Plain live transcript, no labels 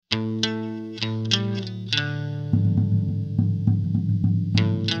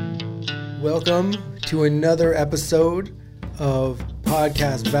Welcome to another episode of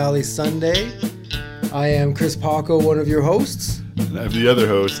Podcast Valley Sunday. I am Chris Paco, one of your hosts. And I'm the other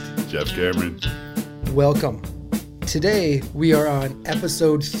host, Jeff Cameron. Welcome. Today we are on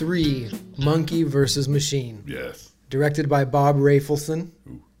episode 3, Monkey vs. Machine. Yes. Directed by Bob Rafelson,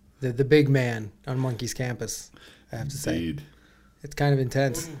 the big man on Monkey's campus, I have to say. Indeed. It's kind of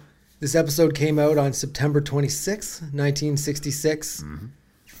intense. This episode came out on September 26, 1966. Mm-hmm.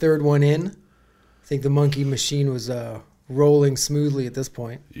 Third one in. I think the Monkey machine was rolling smoothly at this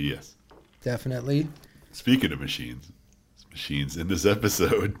point. Yes. Definitely. Speaking of machines in this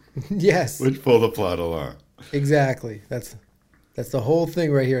episode, Yes. which pull the plot along. Exactly. That's the whole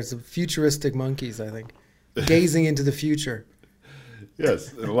thing right here. It's futuristic monkeys, I think. Gazing into the future.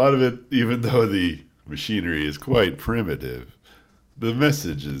 Yes, and a lot of it, even though the machinery is quite primitive, the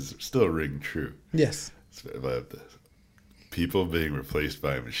messages still ring true. Yes. It's about the people being replaced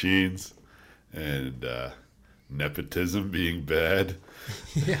by machines and nepotism being bad.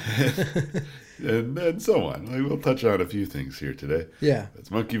 Yeah. and so on. Like, we'll touch on a few things here today. Yeah.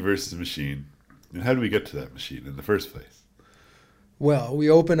 It's monkey versus machine. And how do we get to that machine in the first place? Well, we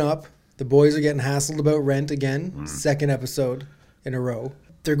open up. The boys are getting hassled about rent again. Second episode in a row.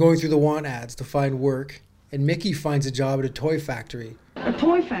 They're going through the want ads to find work. And Mickey finds a job at a toy factory. A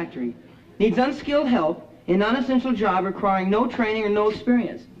toy factory needs unskilled help in an unessential job requiring no training or no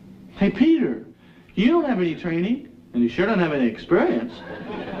experience. Hey, Peter, you don't have any training, and you sure don't have any experience.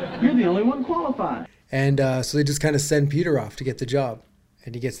 You're the only one qualified. And so they just kind of send Peter off to get the job.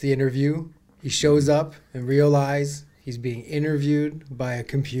 And he gets the interview. He shows up and realizes he's being interviewed by a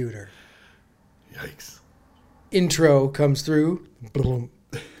computer. Yikes. Intro comes through. Boom.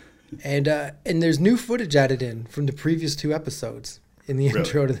 And there's new footage added in from the previous 2 episodes in the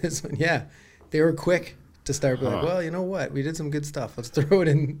intro to this one. Yeah. They were quick to start like, well, you know what? We did some good stuff. Let's throw it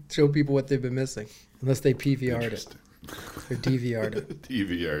in and show people what they've been missing. Unless they PVR'd it. Or DVR'd it.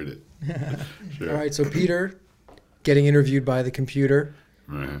 DVR'd it. Sure. All right, so Peter getting interviewed by the computer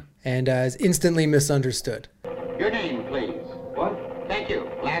and is instantly misunderstood. Your name, please. What? Thank you.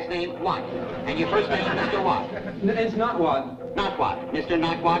 Last name, what? And your first name, Mr. What? It's not what. Not what? Mr.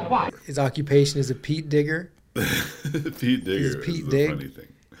 Not what? His occupation is a peat digger. Pete Digger He's is Pete the Dig. funny thing.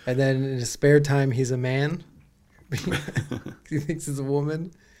 And then in his spare time, he's a man. He thinks it's a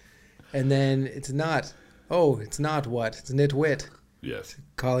woman. And then it's not what? It's Nitwit. Yes.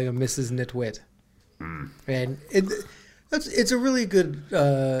 Calling him Mrs. Nitwit. And it's a really good,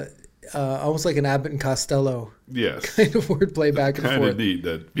 almost like an Abbott and Costello Yes. kind of wordplay back and Kind forth. of neat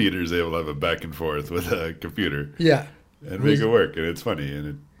that Peter's able to have a back and forth with a computer Yeah. and make it work. And it's funny. And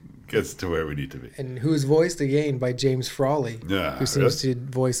it gets to where we need to be. And who is voiced again by James Frawley, Yeah, who seems to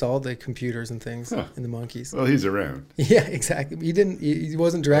voice all the computers and things in the Monkeys. Well, he's around. Yeah, exactly. He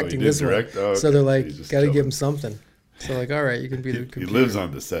wasn't directing didn't this direct? one. Oh, So okay. they're like, He's just got to give chilling. him something. So like, all right, you can be the He computer. lives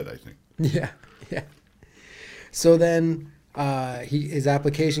on the set, I think. Yeah. So then his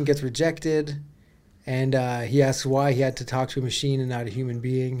application gets rejected, and he asks why he had to talk to a machine and not a human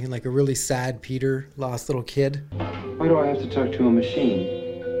being, and like a really sad Peter, lost little kid. Why do I have to talk to a machine?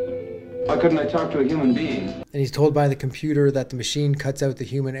 Why couldn't I talk to a human being? And he's told by the computer that the machine cuts out the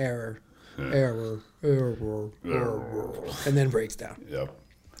human error, and then breaks down. Yep.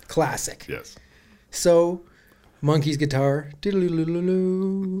 Classic. Yes. So, Monkey's guitar.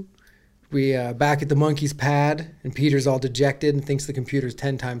 Diddle-oo-loo-loo-loo. We back at the Monkey's pad, and Peter's all dejected and thinks the computer's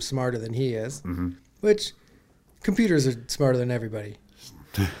 10 times smarter than he is. Which, computers are smarter than everybody.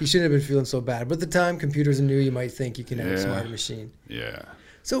 He shouldn't have been feeling so bad. But at the time, computers are new. You might think you can have a smarter machine. Yeah.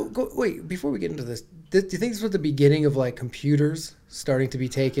 So, wait, before we get into this, do you think this was the beginning of, like, computers starting to be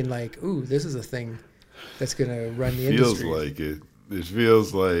taken, like, ooh, this is a thing that's going to run the industry? Feels like it. It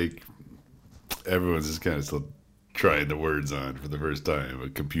feels like everyone's just kind of still trying the words on for the first time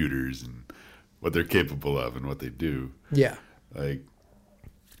with computers and what they're capable of and what they do. Yeah. Like,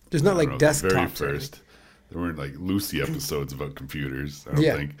 There's not, I like, don't know, desktops. the very or anything. first, there weren't like Lucy episodes about computers, I don't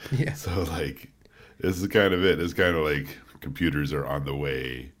Yeah. think. Yeah. So like, this is kind of it. It's kind of like computers are on the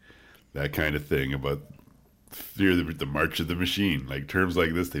way, that kind of thing about fear, the march of the machine. Like terms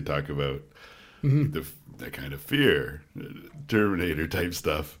like this, they talk about that kind of fear, Terminator type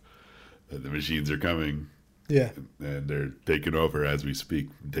stuff. That the machines are coming. Yeah. And they're taking over as we speak,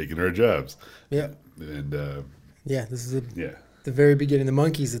 taking our jobs. Yeah. And Yeah, this is yeah, the very beginning. The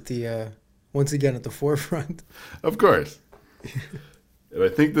Monkeys at the once again at the forefront. of course. And I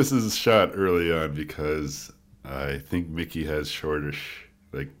think this is shot early on because I think Mickey has shortish,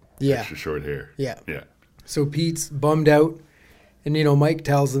 like extra short hair. Yeah. Yeah. So Pete's bummed out, and Mike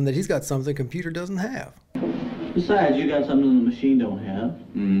tells him that he's got something computer doesn't have. Besides, you got something the machine don't have.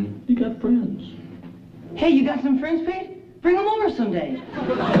 You got friends. Hey, you got some friends, Pete? Bring them over someday.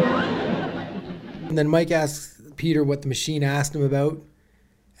 And then Mike asks Peter what the machine asked him about.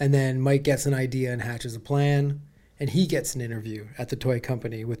 And then Mike gets an idea and hatches a plan. And he gets an interview at the toy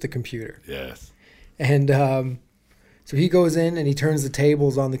company with the computer. Yes. And so he goes in and he turns the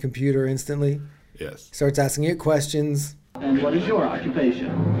tables on the computer instantly. Yes. Starts asking it questions. And what is your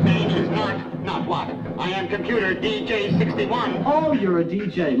occupation? Name is not what. I am computer DJ61. Oh, you're a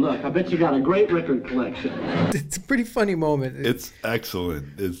DJ. Look, I bet you got a great record collection. It's a pretty funny moment. It's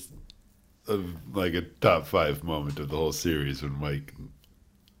excellent. It's like a top 5 moment of the whole series when Mike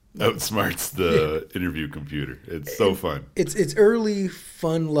outsmarts the interview computer. It's so fun. It's early,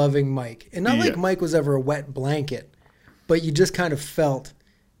 fun-loving Mike. And not like Yeah. Mike was ever a wet blanket, but you just kind of felt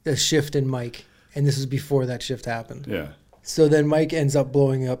the shift in Mike. And this was before that shift happened. Yeah. So then Mike ends up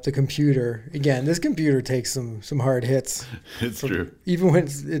blowing up the computer. Again, this computer takes some hard hits. It's true. Even when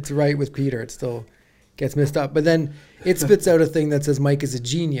it's right with Peter, it still gets messed up. But then it spits out a thing that says Mike is a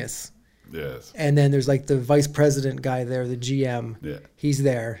genius. Yes. And then there's like the vice president guy there, the GM. Yeah. He's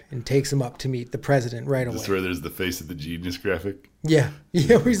there and takes him up to meet the president right away. This is where there's the face of the genius graphic. Yeah.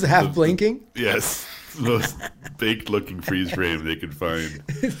 Yeah, where he's half blinking. Yes. The most baked looking freeze frame they could find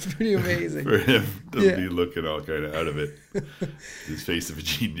It's pretty amazing. for him to Yeah. be looking all kind of out of it. His face of a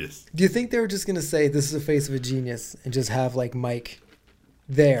genius. Do you think they were just going to say this is the face of a genius and just have like Mike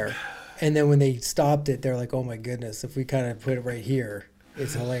there? And then when they stopped it, they're like, oh my goodness, if we kind of put it right here,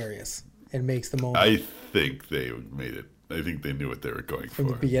 it's hilarious. It makes the moment. I think they made it. I think they knew what they were going From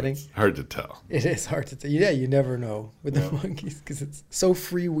for. the beginning? It's hard to tell. It is hard to tell. Yeah, you never know with the monkeys because it's so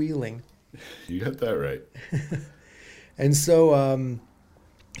freewheeling. You got that right. And so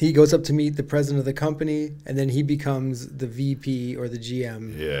he goes up to meet the president of the company, and then he becomes the VP or the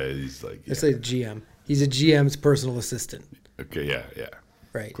GM. Yeah, he's like, Let's say the GM. He's a GM's personal assistant, okay, yeah.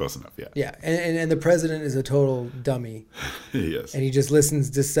 right? Close enough, yeah. Yeah, and the president is a total dummy, Yes. and he just listens,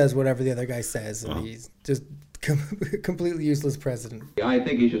 just says whatever the other guy says, and he's just completely useless president. I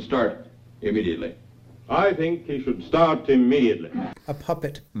think he should start immediately. I think he should start immediately. A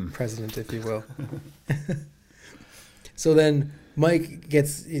puppet president, if you will. So then Mike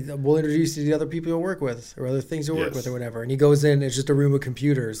we'll introduce you to the other people you'll work with or other things you'll work Yes. with or whatever. And he goes in, it's just a room of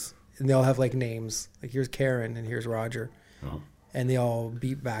computers, and they all have like names. Like here's Karen and here's Roger. Oh. And they all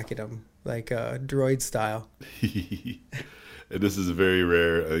beat back at him like droid style. And this is very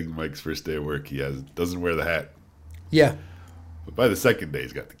rare. I think Mike's first day of work, doesn't wear the hat. Yeah. But by the second day,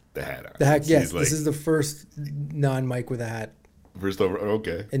 he's got the hat on. The hat, yes. He's like, This is the first non-Mike with a hat first over.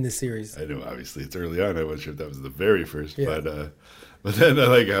 Okay. in the series. I know, obviously, it's early on. I wasn't sure if that was the very first. Yeah. But then I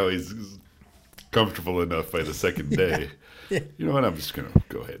like how he's comfortable enough by the second day. Yeah. You know what? I'm just going to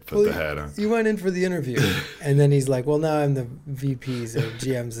go ahead, put the hat on. You went in for the interview. And then he's like, well, now I'm the VP's or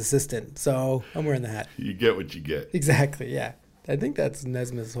GM's assistant. So I'm wearing the hat. You get what you get. Exactly, yeah. I think that's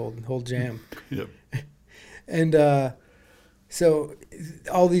Nesmith's whole jam. Yep. And so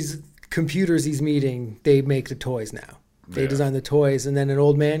all these computers he's meeting, they make the toys now. They Yeah. design the toys, and then an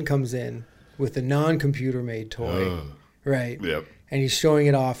old man comes in with a non-computer made toy, Oh. right? Yep. And he's showing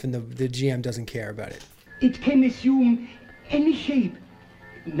it off, and the GM doesn't care about it. It can assume any shape.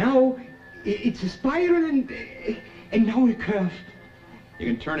 Now it's a spiral and now a curve. You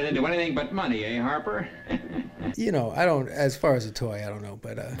can turn it into anything but money, eh, Harper? You know, I don't, as far as a toy, I don't know,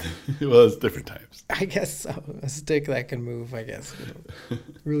 but Well, it's different times. I guess so. A stick that can move, I guess.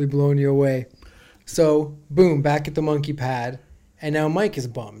 Really blowing you away. So, boom, back at the monkey pad, and now Mike is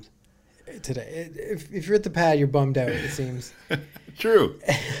bummed today. If you're at the pad, you're bummed out, it seems. True.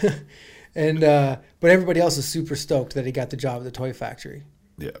 And but everybody else is super stoked that he got the job at the toy factory.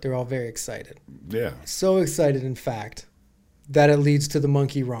 Yeah. They're all very excited. Yeah. So excited, in fact, that it leads to the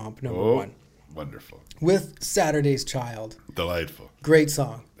monkey romp number Oh, one wonderful. with Saturday's Child. Delightful. Great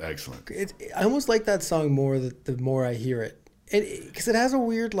song. Excellent. I almost like that song more the more I hear it. Because it has a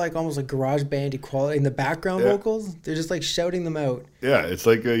weird, like, almost like garage bandy quality. In the background Yeah. vocals, they're just like shouting them out. Yeah, it's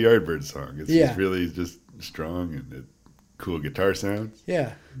like a Yardbird song. It's Yeah. just really just strong and cool guitar sounds.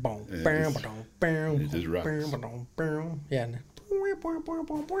 Yeah. Boom, Yeah, bam, it just- ba-dum, bam, it just rocks. bam, ba-dum, bam. Yeah. and-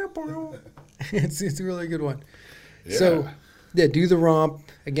 It's a really good one. So, yeah, do the romp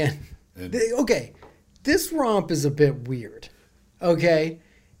again. And- Okay, this romp is a bit weird. Okay,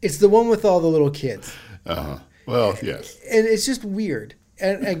 it's the one with all the little kids, Uh-huh. Well, yes. and it's just weird.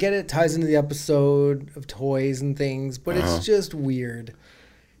 And I get it ties into the episode of toys and things, but it's just weird.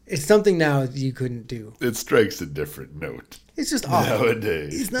 It's something now that you couldn't do. It strikes a different note It's just awful.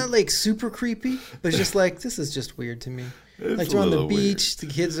 nowadays. It's not like super creepy, but it's just like, this is just weird to me. It's Like a they're on the little weird. beach, the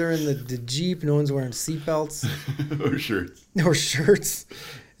kids are in the Jeep, no one's wearing seatbelts Or shirts. or shirts.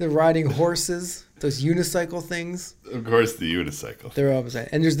 They're riding horses, those unicycle things. Of course, the unicycle. They're upside.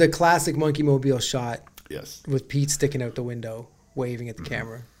 And there's the classic Monkey Mobile shot Yes. with Pete sticking out the window, waving at the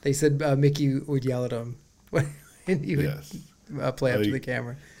camera. They said Mickey would yell at him and he would Yes. play up to Like- the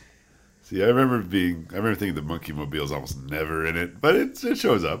camera. See, I remember thinking the Monkey Mobile's almost never in it, but it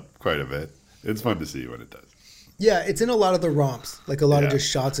shows up quite a bit. It's fun to see when it does. Yeah, it's in a lot of the romps, like a lot of Yeah. just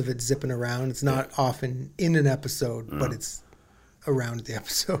shots of it zipping around. It's not often in an episode, but it's around the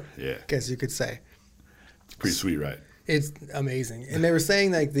episode. Yeah. I guess you could say. It's a pretty sweet ride. It's amazing. And they were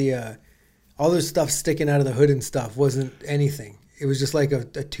saying like the all this stuff sticking out of the hood and stuff wasn't anything. It was just like a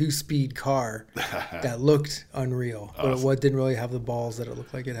 2-speed car that looked unreal, but Awesome. it didn't really have the balls that it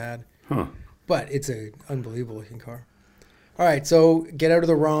looked like it had. Huh. But it's an unbelievable looking car. All right, so get out of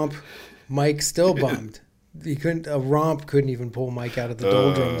the romp. Mike still bummed. A romp couldn't even pull Mike out of the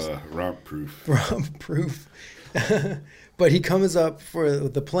doldrums. Romp proof. Romp proof. But he comes up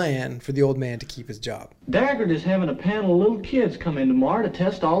with the plan for the old man to keep his job. Daggert is having a panel of little kids come in tomorrow to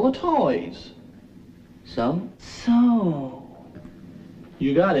test all the toys. So? So.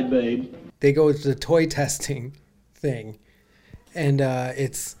 You got it, babe. They go to the toy testing thing, and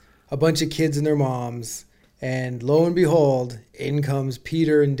it's a bunch of kids and their moms. And lo and behold, in comes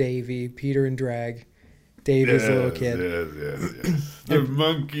Peter and Davy. Peter and Drag. Davy's a little kid. Yes. The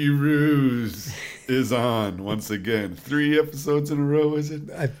Monkey Ruse is on once again. 3 episodes in a row, is it?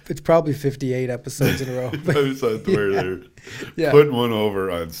 It's probably 58 episodes in a row. I thought where they're Yeah. putting one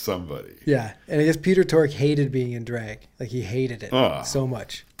over on somebody. Yeah, and I guess Peter Tork hated being in drag. Like, he hated it so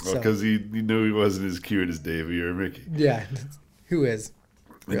much. Well, So, because he knew he wasn't as cute as Davy or Mickey. yeah, who is?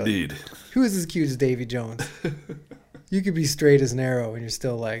 Really? Indeed. Who is as cute as Davy Jones? You could be straight as an arrow and you're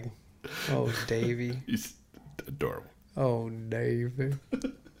still like, oh, Davy. He's adorable. Oh, Davy.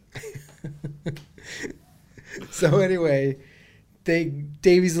 So anyway,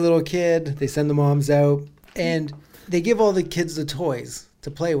 Davy's a little kid. They send the moms out, and they give all the kids the toys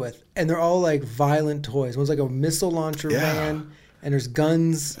to play with, and they're all like violent toys. One's like a missile launcher van, and there's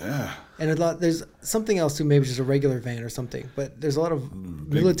guns, Yeah. and there's something else too, maybe just a regular van or something. But there's a lot of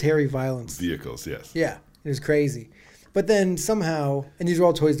military violence. Vehicles, yes. Yeah, it was crazy. But then somehow, and these are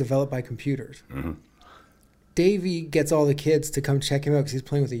all toys developed by computers. Mm-hmm. Davy gets all the kids to come check him out because he's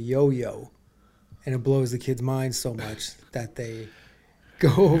playing with a yo-yo, and it blows the kids' minds so much that they go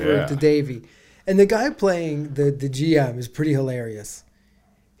over to Davy. And the guy playing the GM is pretty hilarious.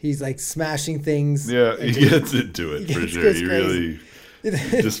 He's like smashing things. Yeah, he gets into it He for gets sure. He crazy.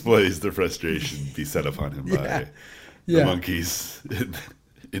 really displays the frustration beset upon him by the Yeah. monkeys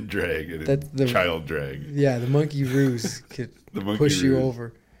in drag and That's the- child drag. Yeah, the monkey ruse could The monkey push you ruse.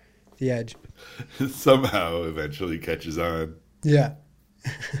 over the edge. Somehow eventually catches on. Yeah.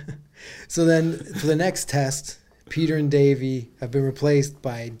 So then for the next test, Peter and Davy have been replaced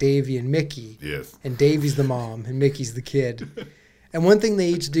by Davy and Mickey. Yes. And Davy's the mom and Mickey's the kid. And one thing they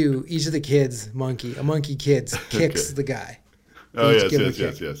each do, each of the kids, a monkey kids, kicks Okay. the guy. Oh, They each yes, give him a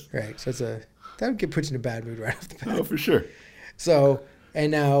yes, kick. yes. Right. So that would put you in a bad mood right off the bat. Oh, for sure. So,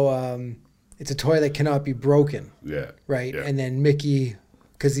 and now it's a toy that cannot be broken. Yeah. Right. Yeah. And then Mickey,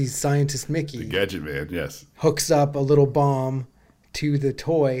 because he's scientist Mickey, The Gadget Man, yes. hooks up a little bomb to the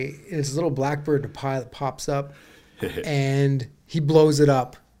toy. It's a little blackbird that pops up, and he blows it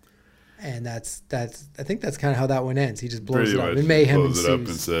up. And that's I think that's kind of how that one ends. He just blows Pretty it up. much And mayhem blows it up and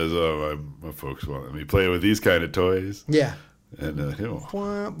ensues. says, "Oh, my folks want me play with these kind of toys." Yeah. And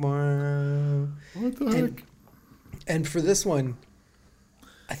Wah, wah. what the heck? And for this one,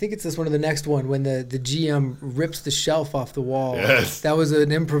 I think it's this one or the next one when the GM rips the shelf off the wall. Yes. That was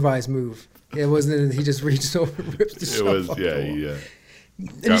an improvised move. It wasn't. He just reached over and ripped the It shelf was, off yeah. the wall. He, And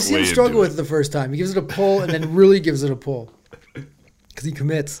you got see him way struggle into with it the first time. He gives it a pull and then really gives it a pull because he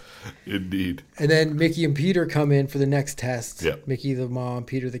commits. Indeed. And then Mickey and Peter come in for the next test. Yep. Mickey the mom,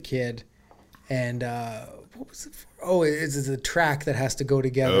 Peter the kid. And what was it for? Oh, it's a track that has to go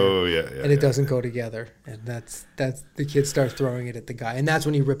together. Oh, yeah. And it doesn't go together. And that's the kids start throwing it at the guy. And that's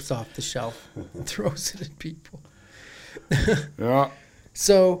when he rips off the shelf and throws it at people. Yeah.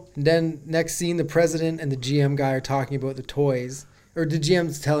 So then next scene, the president and the GM guy are talking about the toys. Or the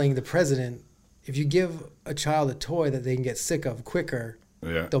GM's telling the president, if you give a child a toy that they can get sick of quicker,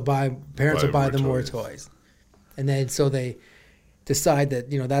 Yeah. parents will buy them more toys. And then so they decide that,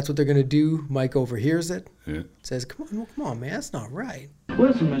 that's what they're going to do. Mike overhears it. Yeah. Says, come on, man, that's not right.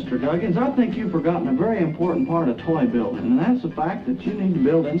 Listen, Mr. Duggins, I think you've forgotten a very important part of toy building, and that's the fact that you need to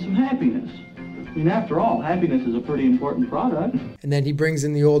build in some happiness. I mean, after all, happiness is a pretty important product. And then he brings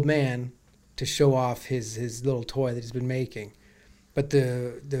in the old man to show off his little toy that he's been making. But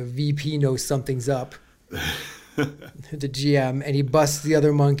the VP knows something's up, the GM, and he busts the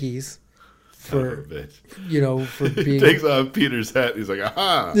other monkeys for being. Takes off Peter's hat. He's like,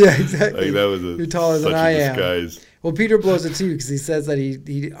 aha! Yeah, exactly. Like that was You're taller than I am. Disguise. Well, Peter blows it too because he says that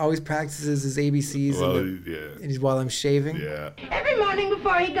he always practices his ABCs and he's while I'm shaving. Yeah. Every morning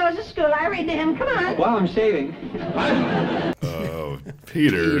before he goes to school, I read to him. Come on. While I'm shaving. Oh,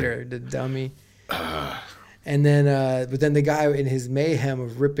 Peter. Peter, the dummy. And then, but then the guy in his mayhem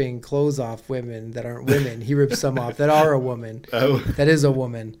of ripping clothes off women that aren't women, he rips some off that are a woman. Oh. That is a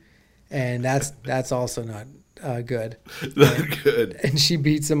woman, and that's also not good. Not good. And she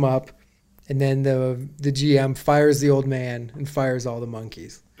beats him up, and then the GM fires the old man and fires all the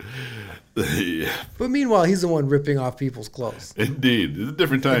monkeys. Yeah. But meanwhile, he's the one ripping off people's clothes. Indeed, it's a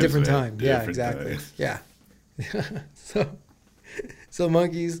different time. A different time. Yeah, exactly. Yeah. So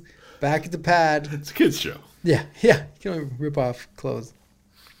monkeys back at the pad. It's a kids show. Yeah. You can only rip off clothes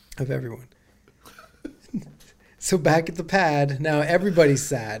of everyone. So back at the pad, now everybody's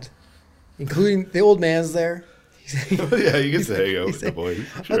sad, including the old man's there. Yeah, you get to hang out with the boys.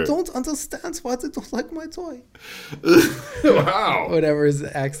 Sure. I don't understand why they don't like my toy. Wow. Whatever his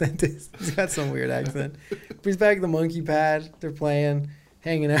accent is. He's got some weird accent. But he's back at the monkey pad. They're playing,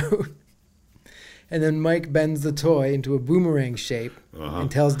 hanging out. And then Mike bends the toy into a boomerang shape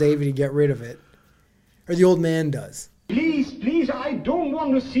and tells Davey to get rid of it. Or the old man does. Please, I don't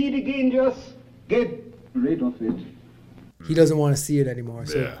want to see it again. Just get rid of it. He doesn't want to see it anymore.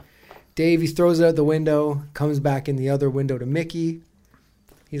 So Yeah. Davey throws it out the window, comes back in the other window to Mickey.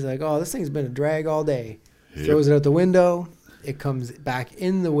 He's like, oh, this thing's been a drag all day. Yep. Throws it out the window. It comes back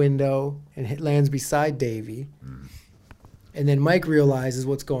in the window and lands beside Davey. And then Mike realizes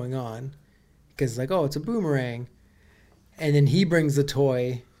what's going on because it's like, oh, it's a boomerang. And then he brings the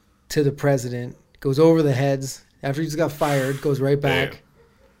toy to the president, goes over the heads. After he just got fired, goes right back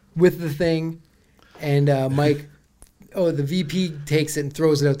with the thing. And Mike... Oh, the VP takes it and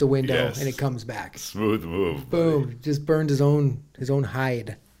throws it out the window, and it comes back. Smooth move. Boom! Buddy. Just burned his own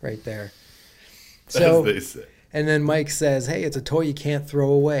hide right there. So, as they say. And then Mike says, "Hey, it's a toy you can't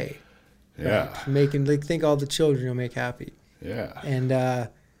throw away." Yeah. Right? Think all the children you'll make happy. Yeah. And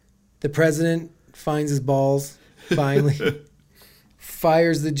the president finds his balls finally,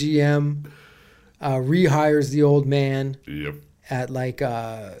 fires the GM, rehires the old man. Yep. At like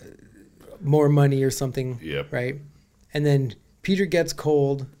more money or something. Yep. Right. And then Peter gets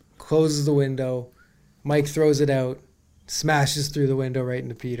cold, closes the window. Mike throws it out, smashes through the window right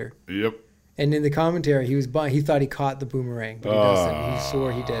into Peter. Yep. And in the commentary, he thought he caught the boomerang, but he doesn't. He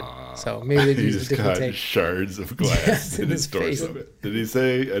swore he did. So maybe they used a different take. Shards of glass in his face. torso. Did he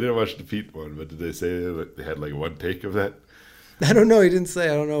say? I didn't watch the Pete one, but did they say that they had like one take of that? I don't know. He didn't say.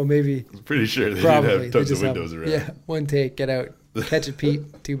 I don't know. Maybe. I'm pretty sure they Probably. did have tons of windows around. Yeah, one take. Get out. Catch it,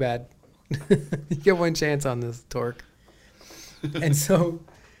 Pete. Too bad. You get one chance on this, Torque. And so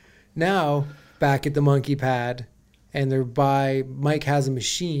now back at the monkey pad, and Mike has a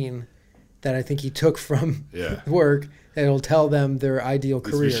machine that I think he took from work that'll tell them their ideal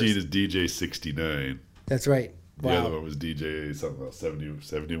careers. This machine is DJ 69. That's right. Wow. The other one was DJ something else,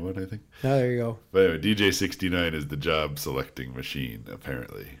 71, I think. Oh, there you go. But anyway, DJ 69 is the job selecting machine,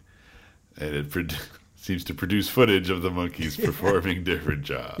 apparently. And it seems to produce footage of the monkeys performing different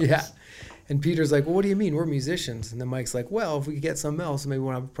jobs. Yeah. And Peter's like, well, what do you mean? We're musicians. And then Mike's like, well, if we could get something else, maybe we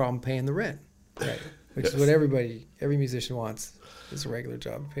won't have a problem paying the rent. Right. Which is what every musician wants. It's a regular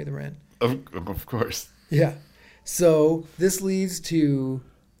job, pay the rent. Of course. Yeah. So this leads to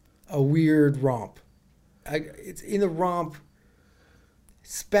a weird romp. It's in the romp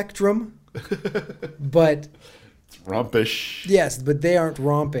spectrum, but... It's rompish. Yes, but they aren't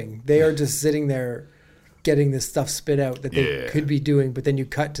romping. They are just sitting there getting this stuff spit out that they could be doing, but then you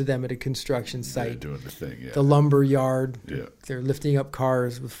cut to them at a construction site. They're doing the thing, The lumber yard. Yeah. They're lifting up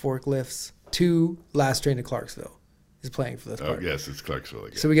cars with forklifts. Last Train to Clarksville is playing for this part. Oh, yes, it's Clarksville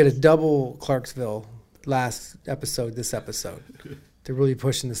again. So we get a double Clarksville this episode. They're really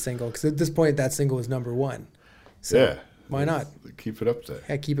pushing the single, because at this point, that single is number one. So why not? Keep it up there.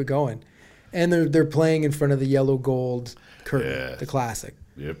 Yeah, keep it going. And they're playing in front of the yellow gold curtain, the classic.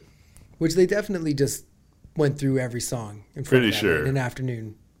 Yep. Which they definitely just went through every song in front of sure. in an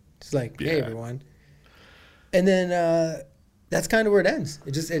afternoon. It's like, hey, everyone. And then that's kind of where it ends.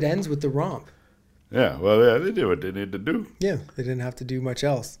 It ends with the romp. Yeah, well, they did what they needed to do. Yeah, they didn't have to do much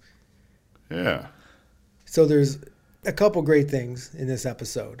else. Yeah. So there's a couple great things in this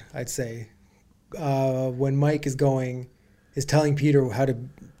episode, I'd say. When Mike is telling Peter how to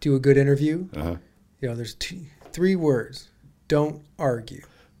do a good interview, there's 3 words. Don't argue.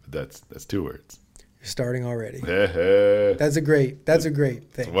 That's 2 words. You're starting already. It's That's a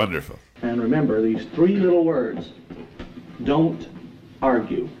great thing. wonderful. And remember these 3 little words. Don't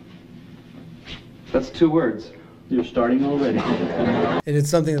argue. That's 2 words. You're starting already. And it's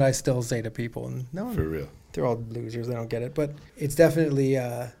something that I still say to people. And no, For real. they're all losers. They don't get it. But it's definitely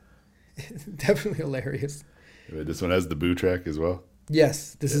definitely hilarious. This one has the boo track as well.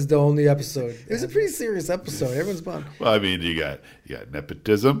 Yes, this is the only episode. It was a pretty serious episode. Everyone's fun. Well, I mean, you got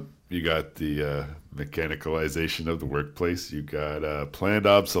nepotism. You got the mechanicalization of the workplace. You got planned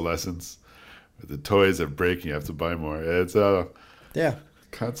obsolescence. The toys that break, you have to buy more. It's Yeah.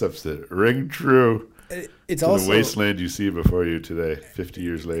 concepts that ring true It's to also the wasteland you see before you today, 50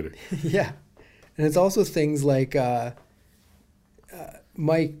 years later. yeah, and it's also things like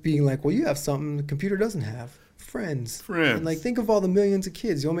Mike being like, "Well, you have something the computer doesn't have." Friends. And like, think of all the millions of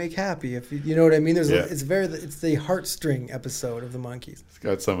kids you'll make happy if you know what I mean. It's the heartstring episode of the Monkees. It's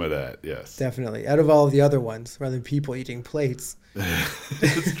got some of that, yes. Definitely. Out of all the other ones, rather than people eating plates,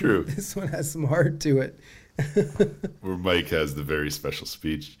 It's true. this one has some heart to it. Where Mike has the very special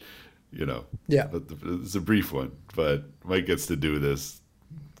speech, Yeah. But it's a brief one, but Mike gets to do this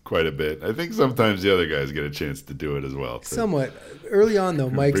quite a bit. I think sometimes the other guys get a chance to do it as well. Somewhat. Early on, though,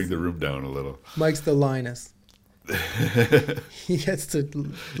 Bring the room down a little. Mike's the Linus. He gets to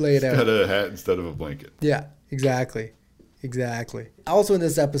lay it out. Got a hat instead of a blanket. Yeah, exactly. Also in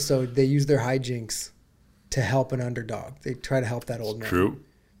this episode, they use their hijinks to help an underdog. They try to help that old man. True.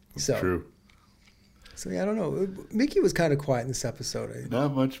 So, True. So yeah, I don't know. Mickey was kind of quiet in this episode.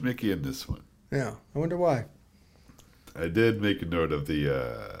 Not much Mickey in this one. Yeah, I wonder why. I did make a note of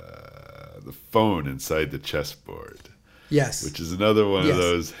the phone inside the chessboard. Yes. Which is another one Yes. of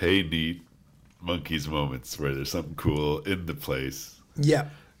those hey neat Monkees moments where there's something cool in the place. Yeah.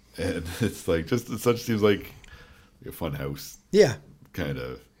 And it's like it seems like a fun house. Yeah. Kind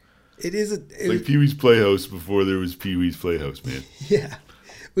of. It is. Like Pee-wee's Playhouse before there was Pee-wee's Playhouse, man. Yeah.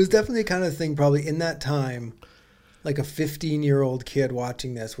 It was definitely the kind of thing probably in that time, like a 15-year-old kid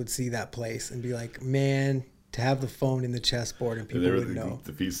watching this would see that place and be like, man, to have the phone in the chessboard and people would know.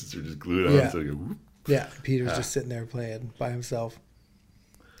 The pieces are just glued on. Yeah. So you go, whoop. Yeah. Peter's just sitting there playing by himself.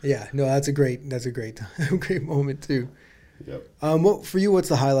 Yeah. No, that's a great great moment too. Yep. What for you? What's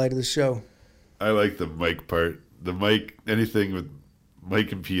the highlight of the show? I like the Mike part. The Mike, anything with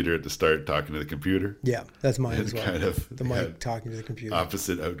Mike and Peter at the start talking to the computer. Yeah, that's mine And as well. kind of the Mike talking to the computer.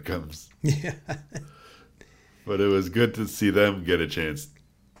 Opposite outcomes. Yeah. But it was good to see them get a chance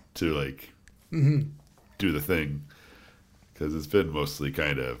to do the thing, because it's been mostly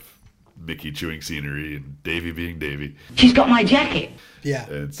kind of Mickey chewing scenery and Davy being Davy. She's got my jacket. Yeah.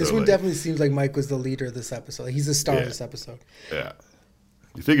 And This so, one definitely seems like Mike was the leader of this episode. He's the star of this episode. Yeah.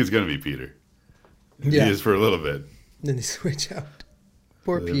 You think it's going to be Peter. Yeah. He is for a little bit. Then they switch out.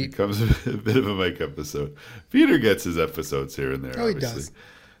 Poor Then Pete. It becomes a bit of a Mike episode. Peter gets his episodes here and there, Oh, he obviously. does.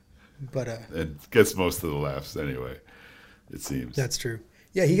 But And gets most of the laughs anyway, it seems. that's true.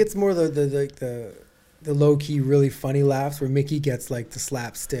 Yeah, he gets more of the low key, really funny laughs, where Mickey gets like the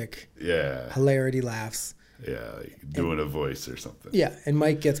slapstick, hilarity laughs. Yeah, like doing a voice or something. Yeah, and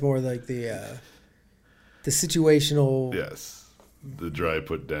Mike gets more like the situational. Yes, the dry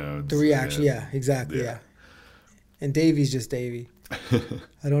put downs. The reaction. and- Yeah, exactly. Yeah. And Davy's just Davy.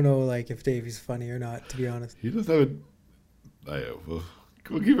 I don't know, like if Davy's funny or not, to be honest. He does have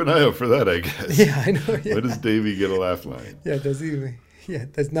we'll keep an eye out for that, I guess. Yeah, I know. Yeah. When does Davy get a laugh line? Yeah, does he? Yeah,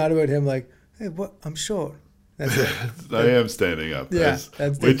 that's not about him. Like, hey, what? I'm short. That's it. I am standing up. Yeah,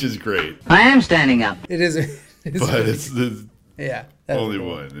 which is great. I am standing up. It is. But it's the yeah, only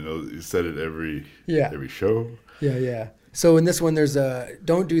one. You said it every show. Yeah. So in this one, there's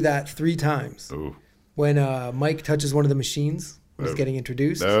don't do that 3 times. Oh. When Mike touches one of the machines, when he's getting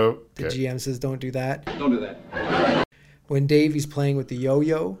introduced. No. The GM says, "Don't do that." Don't do that. When Davy's playing with the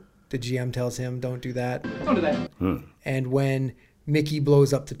yo-yo, the GM tells him, "Don't do that." Don't do that. And when Mickey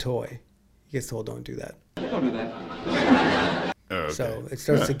blows up the toy, he gets told, "Don't do that." Don't do that. Oh, okay. So it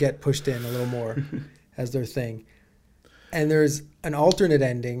starts to get pushed in a little more as their thing. And there's an alternate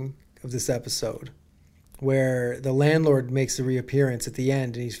ending of this episode where the landlord makes a reappearance at the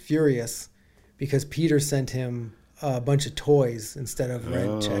end, and he's furious because Peter sent him a bunch of toys instead of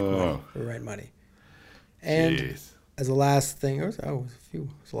rent check money or rent money. And Jeez. as a last thing, there's a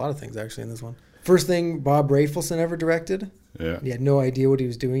lot of things actually in this one. First thing Bob Rafelson ever directed. Yeah. He had no idea what he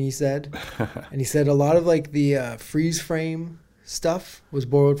was doing, he said. And he said a lot of like the freeze frame stuff was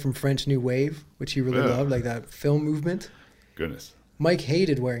borrowed from French New Wave, which he really loved, like that film movement. Goodness. Mike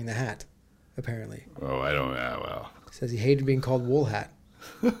hated wearing the hat, apparently. Oh, I don't. Well. Says he hated being called Wool Hat,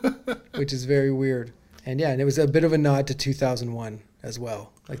 which is very weird. And yeah, and it was a bit of a nod to 2001, as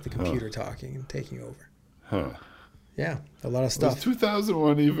well, like the computer talking and taking over. Huh. Yeah, a lot of Was stuff.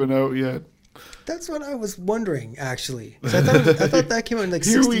 2001 even out yet? That's what I was wondering, actually. 'Cause I thought that came out in like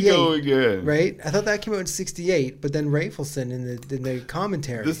Here 68. we go again. Right? I thought that came out in 68, but then Rafelson in the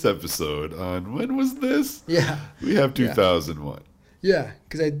commentary. This episode on, when was this? Yeah. We have 2001. Yeah,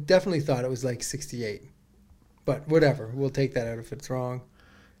 because I definitely thought it was like 68. But whatever. We'll take that out if it's wrong.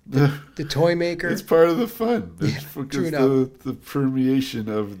 The toy maker. It's part of the fun. It's true the permeation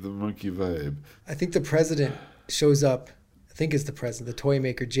of the monkey vibe. I think the president shows up. I think it's the president, the toy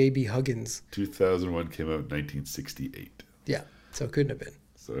maker, J.B. Huggins. 2001 came out in 1968. Yeah, so it couldn't have been.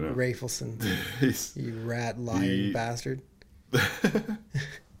 So no. Rafelson, He's- you rat, lying bastard.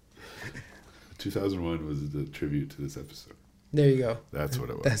 2001 was the tribute to this episode. There you go. That's what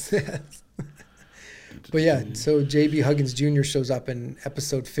it was. That's it. But yeah, so J.B. Huggins Jr. shows up in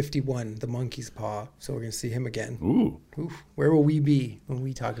episode 51, The Monkey's Paw. So we're going to see him again. Ooh, Oof, where will we be when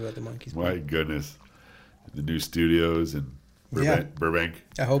we talk about The Monkey's Paw? my goodness. The new studios in Burbank.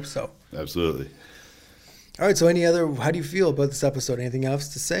 I hope so. Absolutely. All right, so how do you feel about this episode? Anything else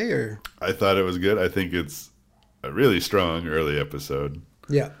to say? Or I thought it was good. I think it's a really strong early episode.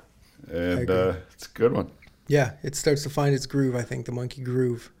 Yeah. And agree. it's a good one. Yeah, it starts to find its groove, I think, the monkey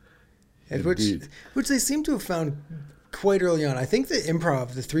groove. And Indeed. which they seem to have found quite early on. I think the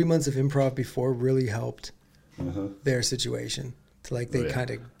 3 months of improv before really helped their situation. To like they kind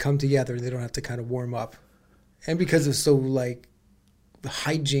of come together and they don't have to kind of warm up. And because it's so like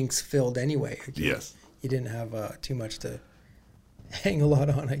hijinks filled anyway. Yes. You didn't have too much to hang a lot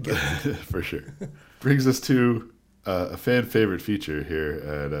on, I guess. For sure. Brings us to a fan favorite feature here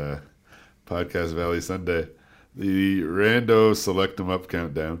at Podcast Valley Sunday, the Rando Select 'em Up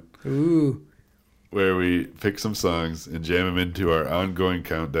Countdown, Ooh. where we pick some songs and jam them into our ongoing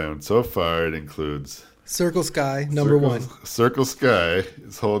countdown. So far, it includes Circle Sky, number one. Circle Sky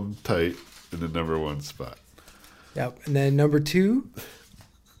is holding tight in the number one spot. Yep. And then number 2,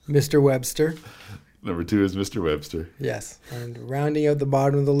 Mr. Webster. Number 2 is Mr. Webster. Yes. And rounding out the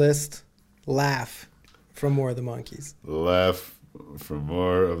bottom of the list, Laugh from More of the Monkeys. Laugh for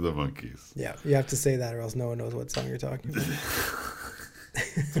More of the Monkeys. Yeah. You have to say that or else no one knows what song you're talking about.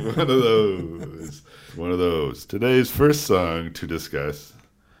 One of those. One of those. Today's first song to discuss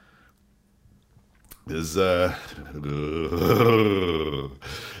is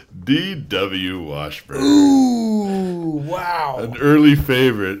D.W. Washburn. Ooh, wow. An early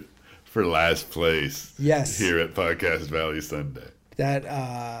favorite for last place. Yes. Here at Podcast Valley Sunday.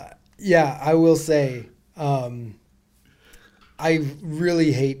 That, yeah, I will say, I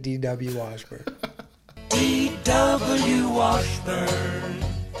really hate D.W. Washburn. D.W. Washburn.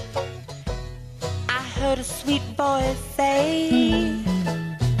 I heard a sweet voice say.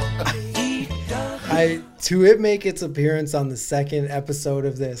 To it make its appearance on the second episode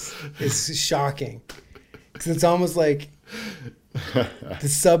of this is shocking. Because it's almost like the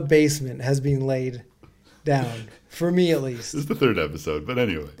sub-basement has been laid down. For me, at least. This is the third episode, but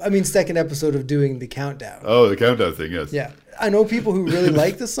anyway. I mean, second episode of doing the countdown. Oh, the countdown thing, yes. Yeah. I know people who really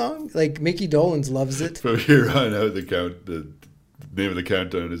like the song. Like, Mickey Dolenz loves it. From here on out, the name of the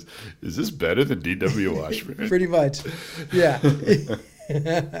countdown is this better than D.W. Washburn? Pretty much. Yeah.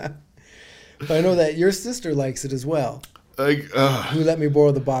 But I know that your sister likes it as well. Like, who let me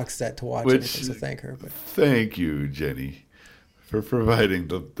borrow the box set to watch it, so thank her. But. Thank you, Jenny, for providing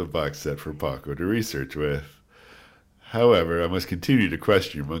the box set for Paco to research with. However, I must continue to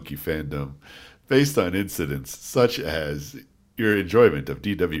question your monkey fandom based on incidents such as your enjoyment of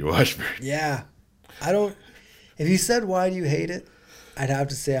D.W. Washburn. Yeah. If you said, why do you hate it? I'd have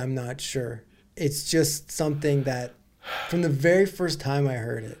to say I'm not sure. It's just something that from the very first time I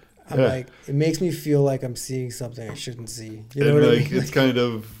heard it, I'm like, it makes me feel like I'm seeing something I shouldn't see. You know what I mean? It's kind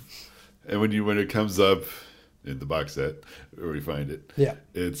of, and when it comes up in the box set where we find it,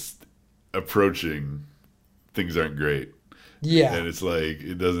 it's approaching things aren't great. Yeah. And it's like,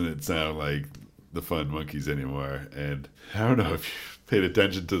 it doesn't sound like the Fun Monkeys anymore. And I don't know if you paid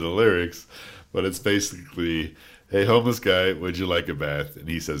attention to the lyrics, but it's basically, hey, homeless guy, would you like a bath? And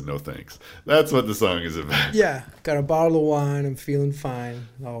he says, no, thanks. That's what the song is about. Yeah. Got a bottle of wine. I'm feeling fine.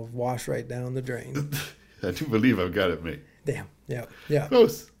 I'll wash right down the drain. I do believe I've got it made. Damn. Yeah. Yeah.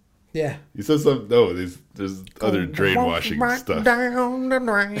 Close. Yeah. He says something. No, there's other drain washing stuff. Down the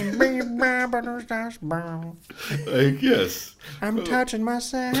drain. Like, yes. I'm touching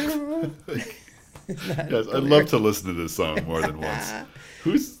myself. Yes, I'd love to listen to this song more than once.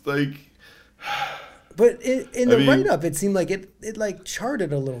 Who's like... But in the write-up, it seemed like it like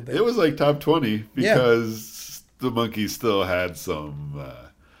charted a little bit. It was like top 20 because the Monkeys still had some...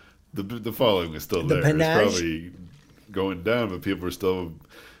 the following was still there. Panache? It was probably going down, but people were still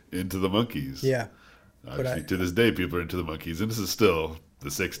into the Monkees. Yeah. Actually, to this day, people are into the Monkees, and this is still the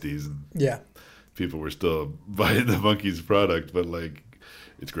 '60s, and Yeah. people were still buying the Monkees product, but like,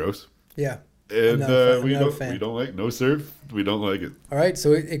 it's gross. Yeah. And I'm we not a fan. don't like No Surf. We don't like it. All right,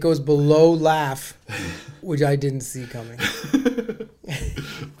 so it goes below Laugh, which I didn't see coming.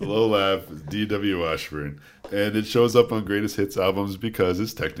 Below Laugh, D.W. Washburn, and it shows up on Greatest Hits albums because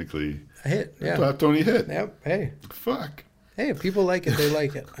it's technically A hit, a yeah. top 20 hit. Yep. Hey, Fuck. if people like it, they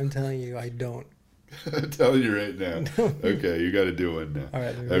like it. I'm telling you, I don't. I'm telling you right now. Okay, you got to do one now. All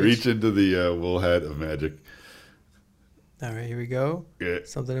right, I reach into the wool hat of magic. All right, here we go. Yeah.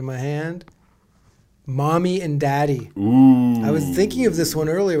 Something in my hand. Mommy and Daddy. Ooh. I was thinking of this one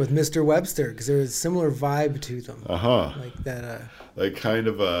earlier with Mr. Webster because there was a similar vibe to them. Like that. Like kind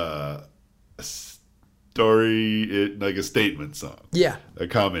of a story, like a statement song. Yeah. A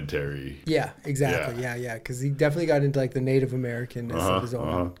commentary. Yeah, exactly. Yeah. Because he definitely got into like the Native Americanness of his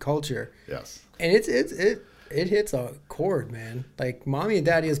own culture. Yes. And it hits a chord, man. Like Mommy and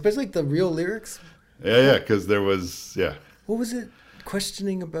Daddy, especially like the real lyrics. Yeah, because there was, What was it?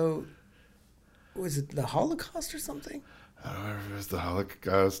 Questioning about, was it the Holocaust or something? I don't remember if it was the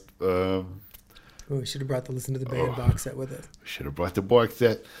Holocaust. We should have brought the Listen to the Band box set with it. We should have brought the box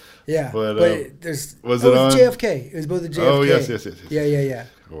set. Yeah, but there's was it it on JFK? It was both the JFK. Oh yes. Yeah.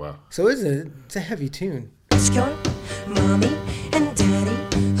 Oh, wow. So it's a heavy tune. It's your mommy and daddy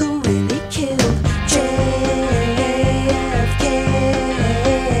who really killed JFK.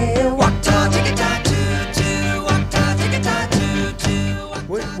 Walk-ta, tick-a-ta, toot-toot. Walk-ta, tick-a-ta,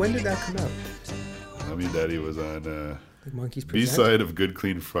 toot-toot. When did that come out? Mommy and Daddy was on The Monkees Present? B-side of Good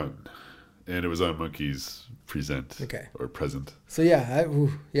Clean Fun, and it was on Monkees Present. Okay. Or Present. So I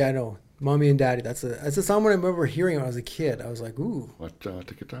know. Mommy and Daddy. That's a song when I remember hearing it when I was a kid. I was like, ooh. Yeah,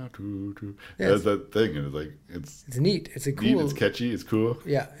 that's that thing. And it's like it's neat. It's a cool. Neat, it's catchy. It's cool.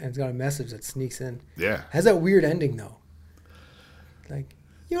 Yeah, and it's got a message that sneaks in. Yeah. Has that weird ending though. Like,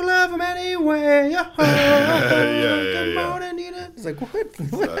 you love him anyway. Yeah. It's like, what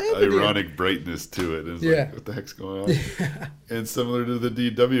ironic brightness to it. It's like, what the heck's going on? And similar to the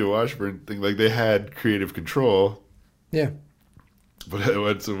D.W. Washburn thing, like they had creative control. Yeah.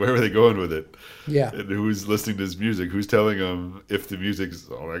 But so where were they going with it? Yeah. And who's listening to his music? Who's telling them if the music's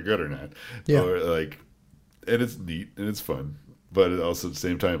all that good or not? Yeah. Or like, and it's neat and it's fun, but also at the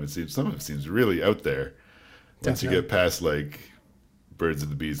same time, some of it seems really out there. Once you get past like Birds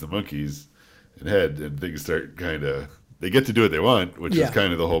and the Bees, the Monkees, and Head, and things start they get to do what they want, which is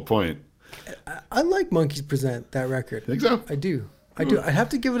kind of the whole point. I like Monkees Present, that record. Think so? I do. I have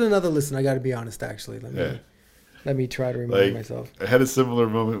to give it another listen. I got to be honest, actually. Let me try to remind myself. I had a similar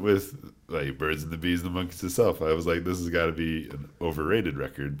moment with like Birds and the Bees and the Monkees itself. I was like, this has got to be an overrated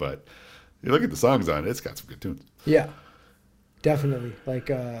record, but you look at the songs on it, it's got some good tunes. Yeah, definitely. Like,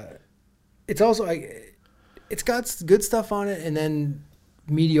 it's also it's got good stuff on it and then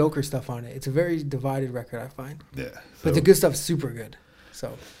mediocre stuff on it. It's a very divided record, I find. Yeah. But the good stuff's super good.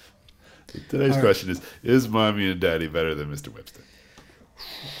 So today's question is Mommy and Daddy better than Mr. Webster?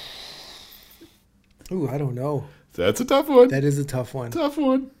 Ooh, I don't know. That's a tough one. That is a tough one. Tough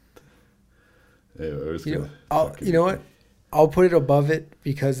one. You know what? I'll put it above it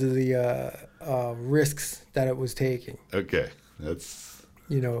because of the risks that it was taking. Okay, that's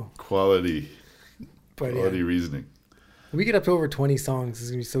Quality quality reasoning. We get up to over 20 songs. It's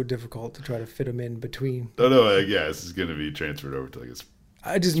gonna be so difficult to try to fit them in between. No, I guess it's gonna be transferred over to like a.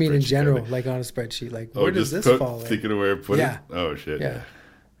 I just mean in general, like on a spreadsheet. Like, where does this fall in? Thinking of where to put it? Oh, shit. Yeah.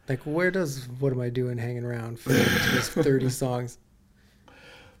 Like, where does What Am I Doing Hanging Around fit into this 30 songs?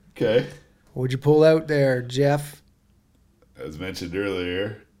 Okay. What'd you pull out there, Jeff? As mentioned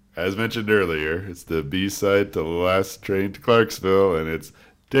earlier, it's the B-side to The Last Train to Clarksville, and it's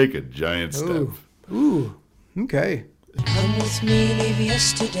Take a Giant Step. Ooh. Okay. Come with me, leave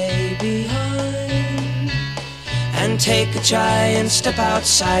yesterday behind, and take a giant step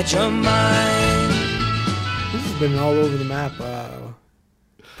outside your mind. This has been all over the map.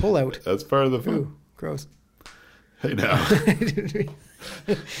 Pull out. That's part of the fun. Ooh, gross. Hey now.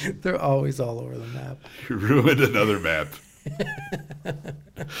 They're always all over the map. You ruined another map.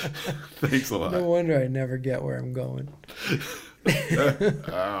 Thanks a lot. No wonder I never get where I'm going.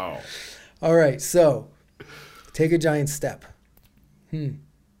 Ow. All right, so Take a Giant Step.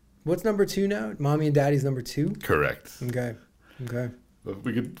 What's number 2 now? Mommy and Daddy's number 2? Correct. Okay. But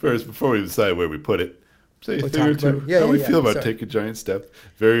we could first, before we decide where we put it, say a thing or two. Yeah, How we feel about Take a Giant Step.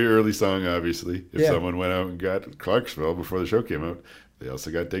 Very early song, obviously. If someone went out and got Clarksville before the show came out, they also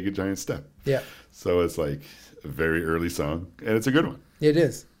got Take a Giant Step. Yeah. So it's like a very early song, and it's a good one. It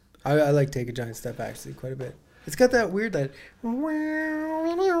is. I like Take a Giant Step, actually, quite a bit. It's got that weird Yeah,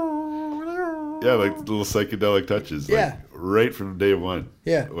 like little psychedelic touches. Like, Yeah. right from day one.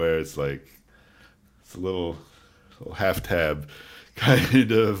 Yeah. Where it's like, it's a little half tab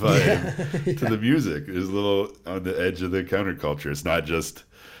kind of vibe to the music. It's a little on the edge of the counterculture. It's not just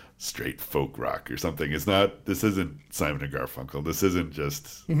straight folk rock or something. This isn't Simon and Garfunkel. This isn't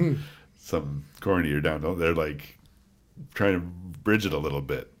just some corny or down. No, they're like trying to bridge it a little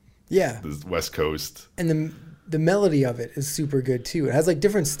bit. Yeah. The West Coast. And the melody of it is super good too. It has like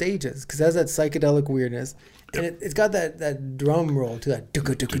different stages because it has that psychedelic weirdness. And it's got that drum roll to that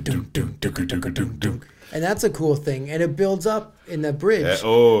duk-a-duk-a-dum-dum. And that's a cool thing. And it builds up in the bridge.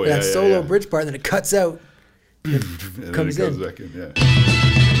 That solo bridge part, and then it cuts out. And then comes it comes in. back in, yeah.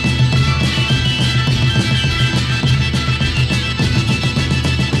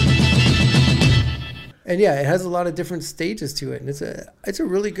 And yeah, it has a lot of different stages to it. And it's a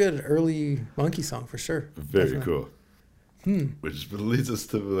really good early Monkey song for sure. Very Definitely. cool. Which leads us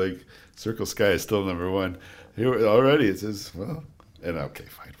to like Circle Sky is still number one. Here already it says, well, and okay,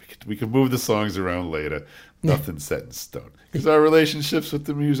 fine. We can move the songs around later. Nothing's set in stone. Because our relationships with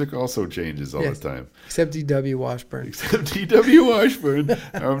the music also changes all the time. Except D.W. Washburn. Except D.W. Washburn.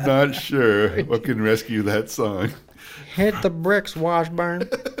 I'm not sure what can rescue that song. Hit the bricks, Washburn.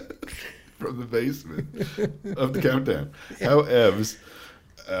 From the basement of the countdown. However,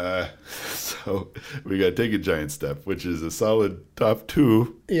 so we got Take a Giant Step, which is a solid top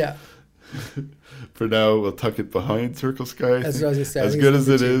two. Yeah. For now, we'll tuck it behind Circle Sky. That's what I was gonna say. As good as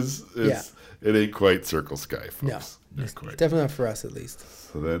it is, Yeah. it ain't quite Circle Sky, folks. No. Not quite. Definitely not for us, at least.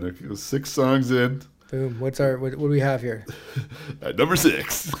 So then it goes 6 songs in. Boom. What do we have here? At number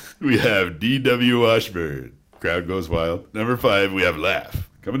 6, we have D.W. Washburn. Crowd Goes Wild. Number 5, we have Laugh.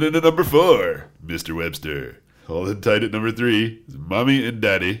 Coming in at number 4, Mr. Webster. Holding tight at number 3 is Mommy and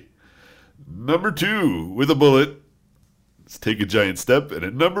Daddy. Number 2, With a Bullet. Let's Take a Giant Step. And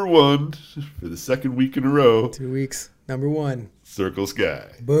at number 1, for the second week in a row, 2 weeks. Number 1. Circle Sky.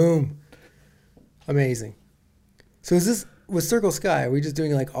 Boom. Amazing. So is this with Circle Sky? Are we just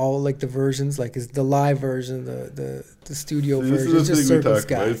doing like all like the versions? Like is the live version, the studio This version? is the It's just thing we Circle talk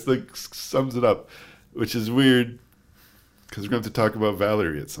Sky. about. It's like sums it up, which is weird because we're going to have to talk about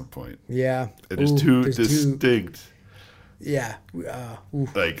Valerie at some point. Yeah. And there's Ooh, two distinct. Yeah. Ooh.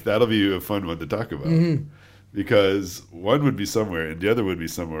 Like that'll be a fun one to talk about because one would be somewhere and the other would be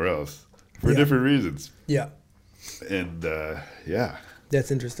somewhere else for different reasons. Yeah. And yeah, That's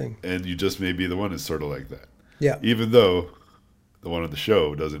interesting. and You Just May Be the One is sort of like that. Yeah. Even though the one on the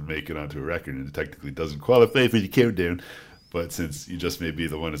show doesn't make it onto a record and it technically doesn't qualify for the countdown, but since You Just May Be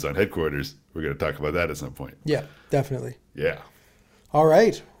the One is on Headquarters, we're going to talk about that at some point. Yeah, definitely. Yeah. All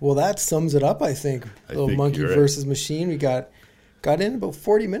right. Well, that sums it up, I think. Little think Monkey you're right. versus Machine. We got in about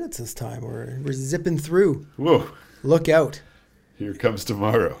 40 minutes this time. We're zipping through. Whoa. Look out. Here Comes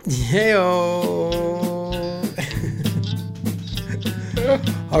Tomorrow. Hey-o.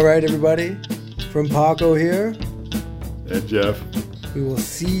 All right, everybody. From Paco here. And Jeff, We will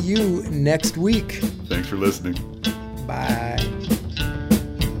see you next week. thanks for listening. Bye.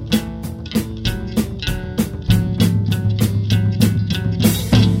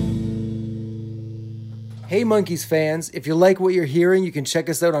 Hey Monkeys fans, if you like what you're hearing, you can check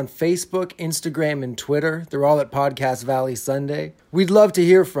us out on Facebook, Instagram, and Twitter. They're all at Podcast Valley Sunday. We'd love to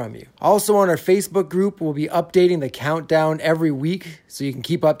hear from you. Also on our Facebook group, we'll be updating the countdown every week, so you can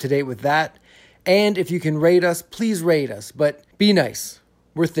keep up to date with that. And if you can rate us, please rate us, but be nice.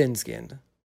 We're thin-skinned.